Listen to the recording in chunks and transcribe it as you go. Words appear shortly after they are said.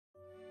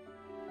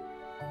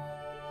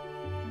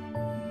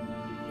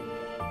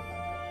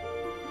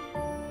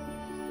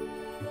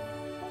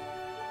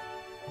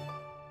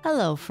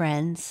Hello,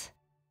 friends,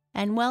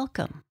 and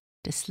welcome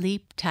to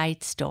Sleep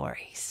Tight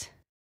Stories,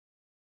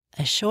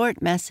 a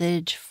short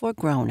message for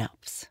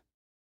grown-ups.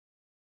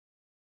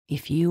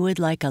 If you would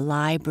like a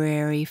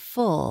library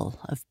full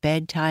of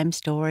bedtime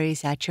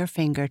stories at your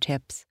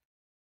fingertips,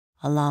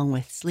 along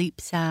with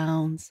sleep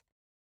sounds,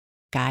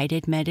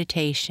 guided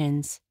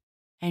meditations,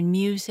 and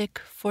music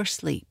for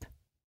sleep,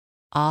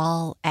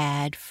 all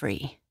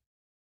ad-free,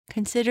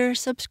 consider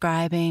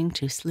subscribing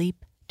to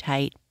Sleep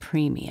Tight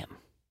Premium.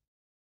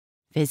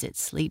 Visit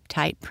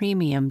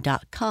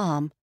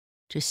sleeptightpremium.com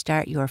to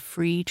start your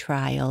free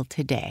trial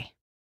today.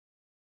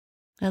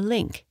 A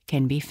link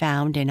can be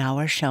found in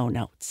our show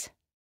notes.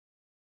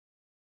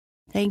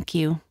 Thank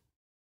you.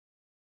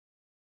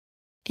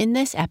 In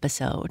this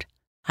episode,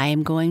 I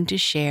am going to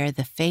share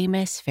the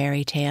famous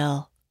fairy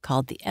tale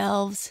called The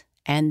Elves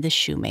and the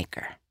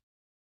Shoemaker.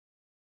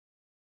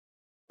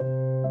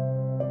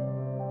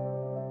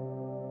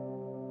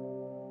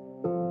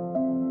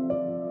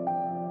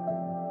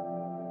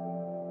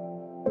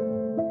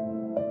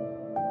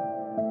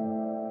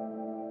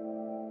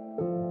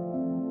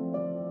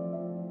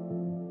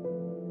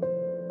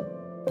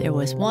 There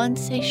was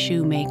once a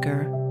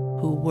shoemaker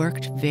who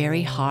worked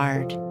very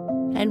hard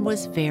and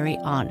was very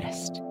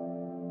honest,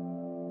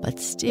 but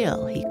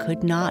still he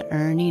could not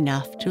earn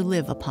enough to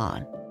live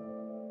upon,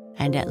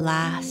 and at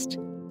last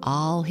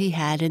all he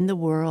had in the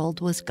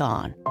world was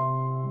gone,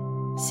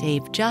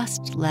 save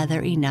just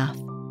leather enough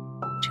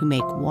to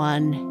make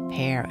one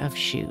pair of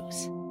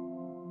shoes.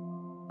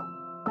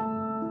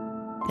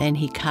 Then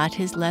he cut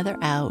his leather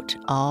out,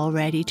 all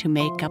ready to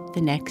make up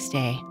the next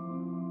day,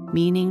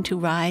 meaning to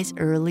rise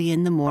early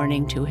in the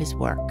morning to his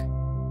work.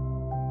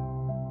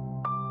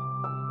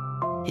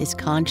 His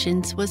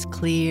conscience was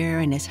clear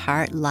and his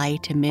heart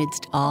light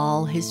amidst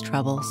all his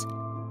troubles,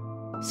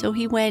 so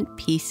he went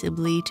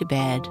peaceably to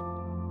bed,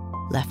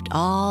 left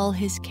all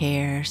his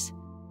cares,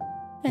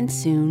 and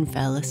soon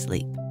fell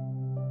asleep.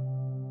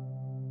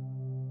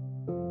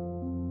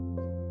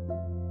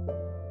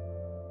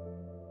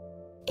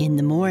 In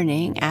the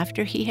morning,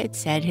 after he had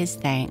said his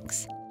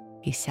thanks,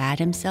 he sat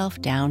himself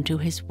down to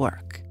his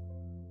work,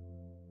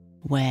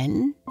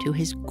 when, to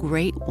his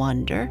great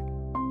wonder,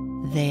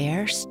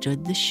 there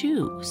stood the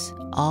shoes,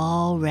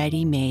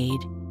 already made,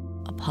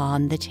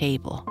 upon the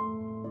table.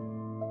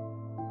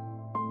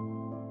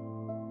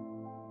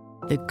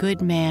 The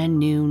good man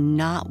knew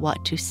not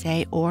what to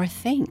say or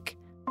think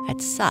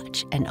at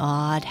such an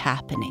odd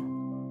happening.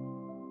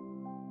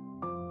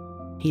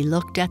 He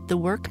looked at the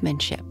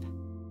workmanship.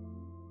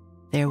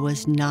 There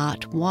was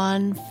not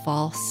one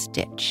false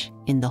stitch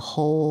in the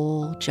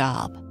whole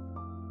job.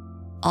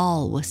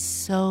 All was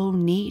so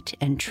neat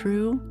and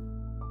true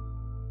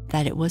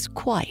that it was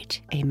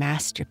quite a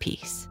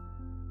masterpiece.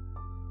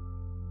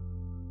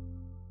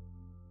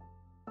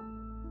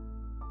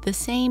 The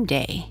same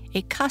day,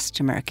 a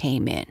customer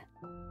came in,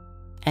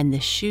 and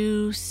the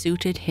shoes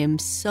suited him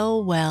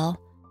so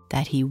well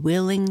that he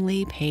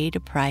willingly paid a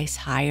price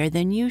higher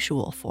than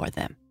usual for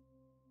them.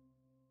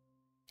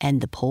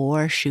 And the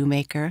poor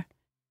shoemaker,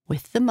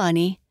 with the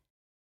money,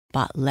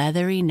 bought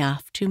leather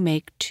enough to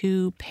make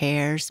 2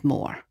 pairs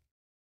more.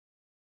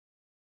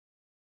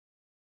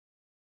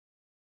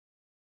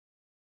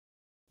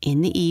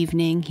 In the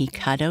evening, he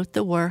cut out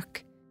the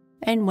work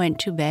and went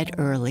to bed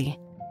early,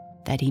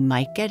 that he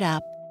might get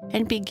up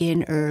and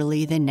begin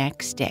early the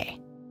next day.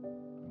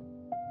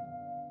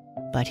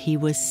 But he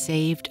was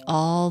saved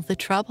all the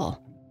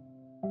trouble,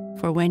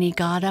 for when he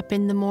got up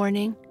in the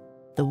morning,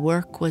 the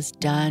work was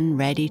done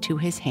ready to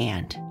his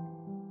hand.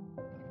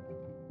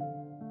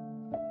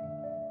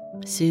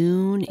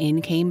 Soon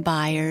in came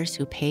buyers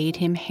who paid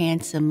him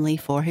handsomely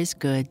for his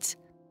goods,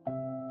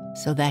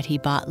 so that he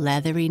bought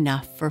leather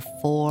enough for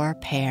 4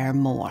 pair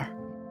more.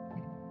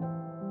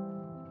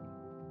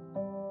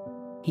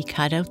 He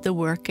cut out the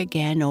work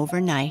again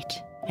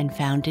overnight and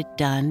found it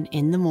done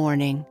in the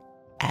morning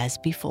as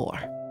before.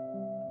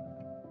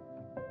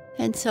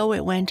 And so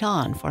it went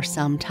on for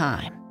some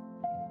time.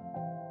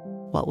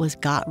 What was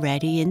got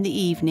ready in the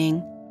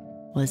evening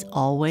was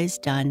always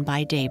done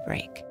by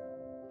daybreak,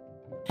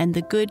 and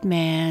the good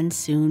man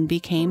soon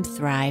became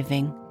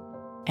thriving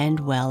and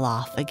well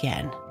off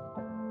again.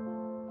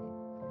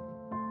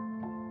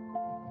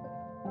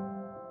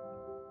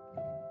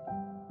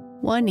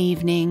 One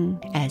evening,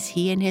 as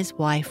he and his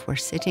wife were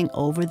sitting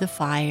over the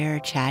fire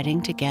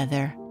chatting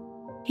together,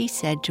 he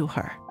said to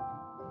her,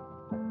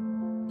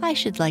 "I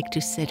should like to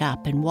sit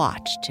up and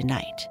watch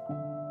tonight,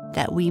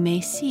 that we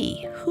may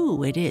see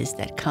who it is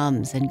that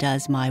comes and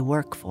does my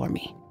work for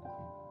me."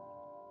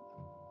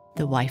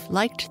 The wife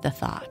liked the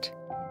thought,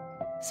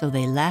 so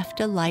they left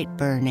a light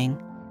burning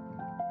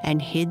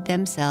and hid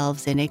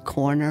themselves in a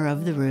corner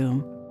of the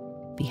room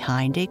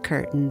behind a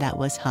curtain that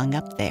was hung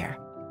up there,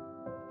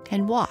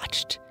 and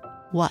watched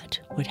what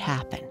would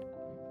happen.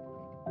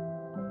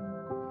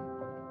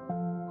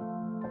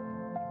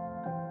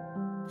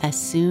 As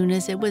soon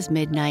as it was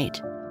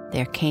midnight,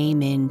 there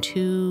came in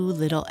 2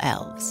 little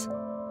elves,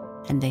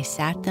 and they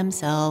sat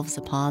themselves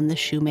upon the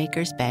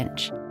shoemaker's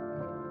bench,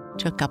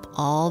 took up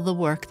all the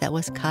work that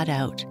was cut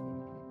out,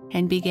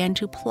 and began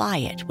to ply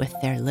it with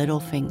their little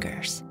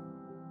fingers,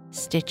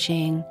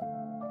 stitching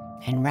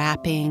and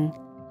wrapping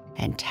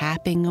and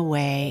tapping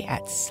away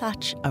at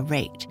such a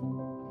rate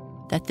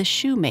that the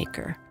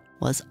shoemaker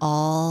was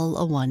all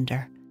a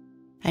wonder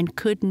and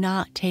could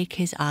not take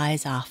his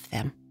eyes off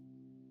them.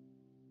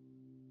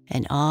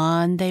 And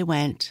on they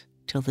went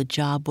till the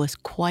job was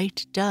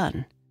quite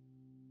done,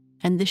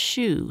 and the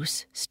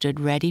shoes stood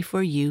ready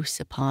for use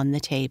upon the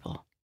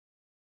table.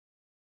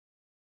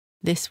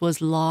 This was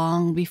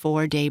long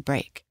before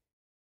daybreak,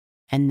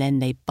 and then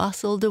they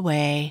bustled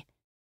away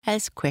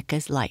as quick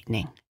as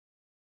lightning.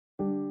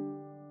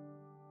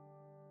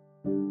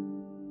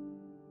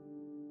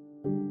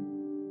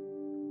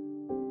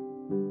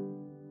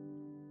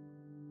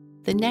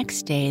 The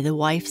next day the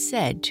wife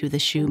said to the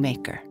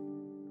shoemaker,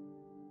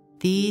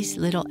 "These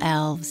little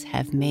elves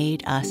have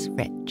made us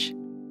rich,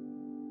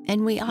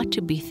 and we ought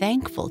to be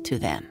thankful to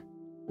them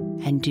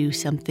and do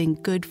something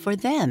good for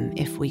them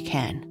if we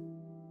can.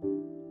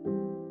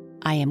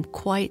 I am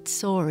quite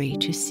sorry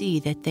to see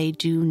that they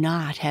do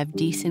not have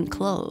decent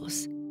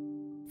clothes,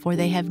 for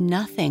they have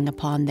nothing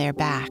upon their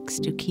backs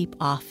to keep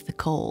off the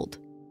cold.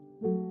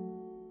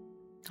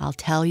 I'll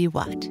tell you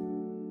what,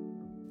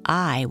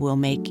 I will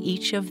make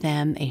each of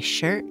them a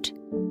shirt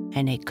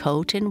and a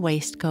coat and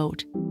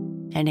waistcoat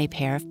and a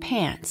pair of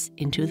pants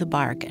into the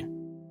bargain,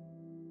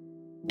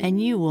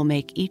 and you will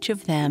make each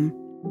of them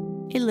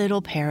a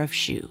little pair of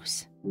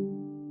shoes."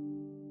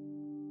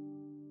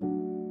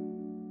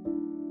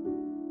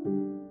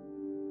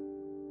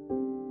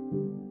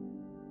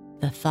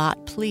 The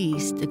thought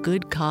pleased the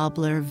good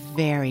cobbler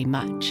very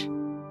much,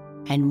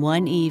 and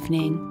one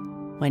evening,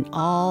 when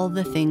all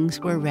the things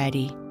were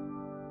ready,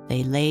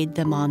 they laid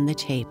them on the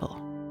table,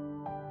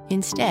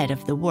 instead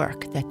of the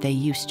work that they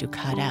used to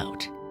cut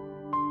out,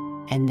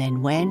 and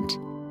then went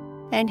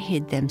and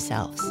hid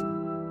themselves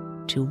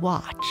to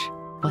watch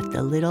what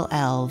the little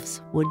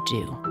elves would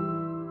do.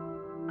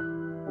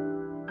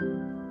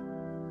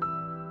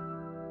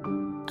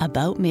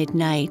 About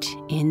midnight,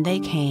 in they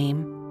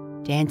came,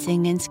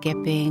 dancing and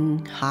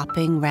skipping,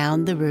 hopping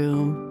round the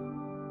room,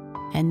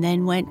 and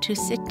then went to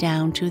sit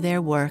down to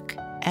their work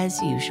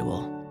as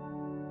usual.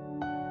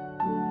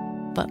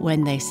 But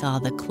when they saw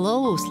the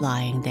clothes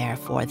lying there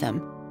for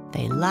them,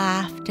 they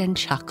laughed and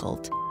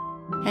chuckled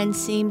and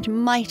seemed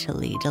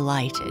mightily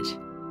delighted.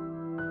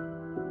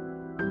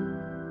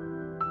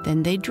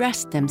 Then they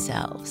dressed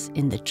themselves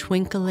in the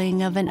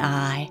twinkling of an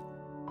eye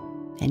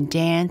and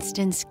danced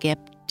and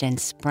skipped and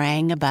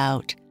sprang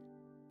about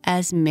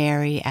as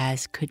merry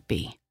as could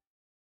be,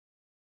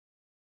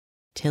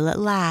 till at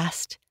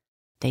last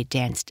they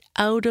danced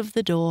out of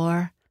the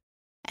door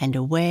and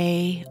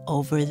away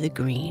over the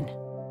green.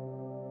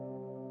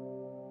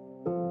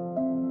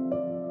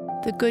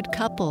 The good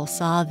couple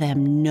saw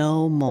them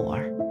no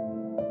more,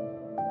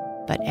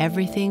 but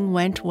everything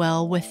went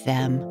well with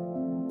them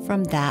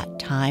from that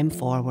time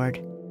forward,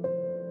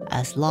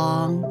 as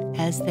long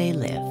as they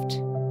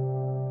lived.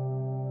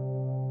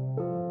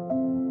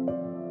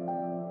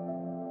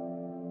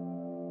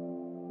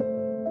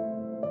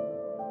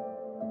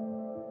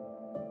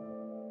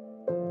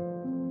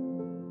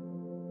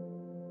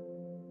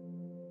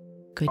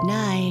 Good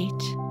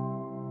night.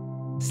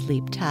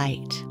 Sleep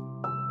tight.